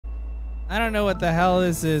I don't know what the hell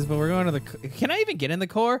this is, but we're going to the... Can I even get in the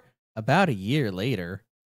core? About a year later.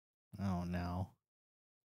 Oh, no.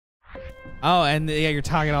 Oh, and yeah, you're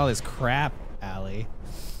talking all this crap, Allie.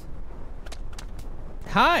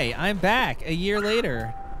 Hi, I'm back a year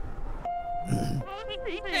later.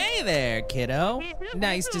 Hey there, kiddo.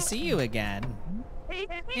 Nice to see you again.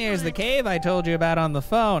 Here's the cave I told you about on the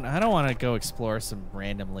phone. I don't want to go explore some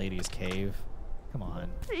random lady's cave. Come on.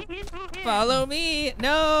 Follow me.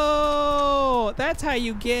 No! That's how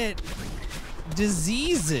you get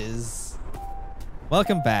diseases.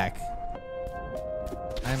 Welcome back.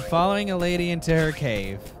 I'm following a lady into her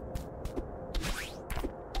cave.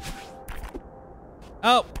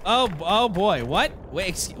 Oh boy, what?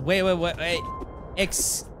 Wait,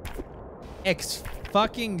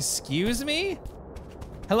 fucking excuse me?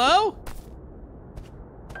 Hello?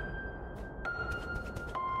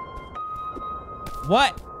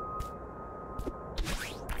 What?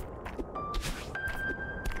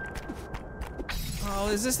 Oh,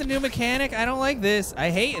 is this the new mechanic? I don't like this. I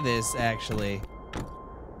hate this, actually.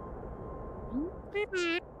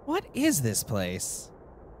 What is this place?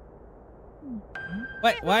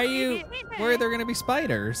 What? Why are you worried there are gonna be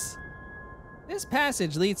spiders? This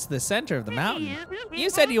passage leads to the center of the mountain. You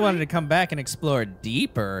said you wanted to come back and explore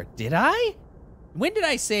deeper. Did I? When did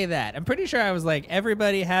I say that? I'm pretty sure I was like,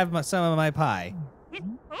 everybody have some of my pie.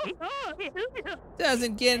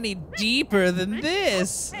 Doesn't get any deeper than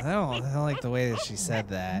this. I don't like the way that she said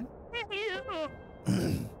that.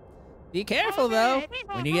 Be careful though.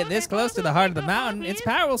 When you get this close to the heart of the mountain, its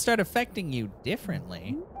power will start affecting you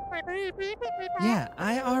differently. Yeah,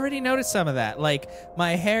 I already noticed some of that. Like,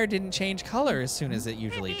 my hair didn't change color as soon as it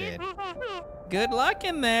usually did. Good luck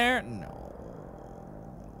in there. No.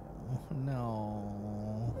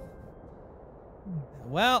 No.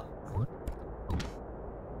 Well.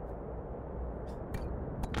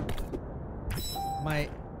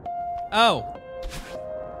 Oh.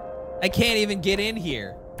 I can't even get in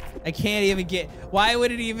here. I can't even get, why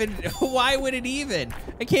would it even?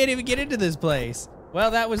 I can't even get into this place.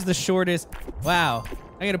 Well, that was the shortest. Wow.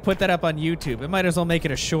 I'm gonna put that up on YouTube. I might as well make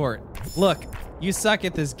it a short. Look, you suck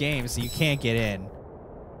at this game, so you can't get in.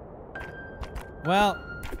 Well,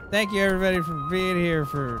 thank you everybody for being here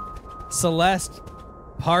for Celeste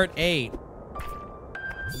Part 8.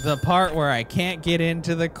 The part where I can't get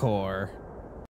into the core.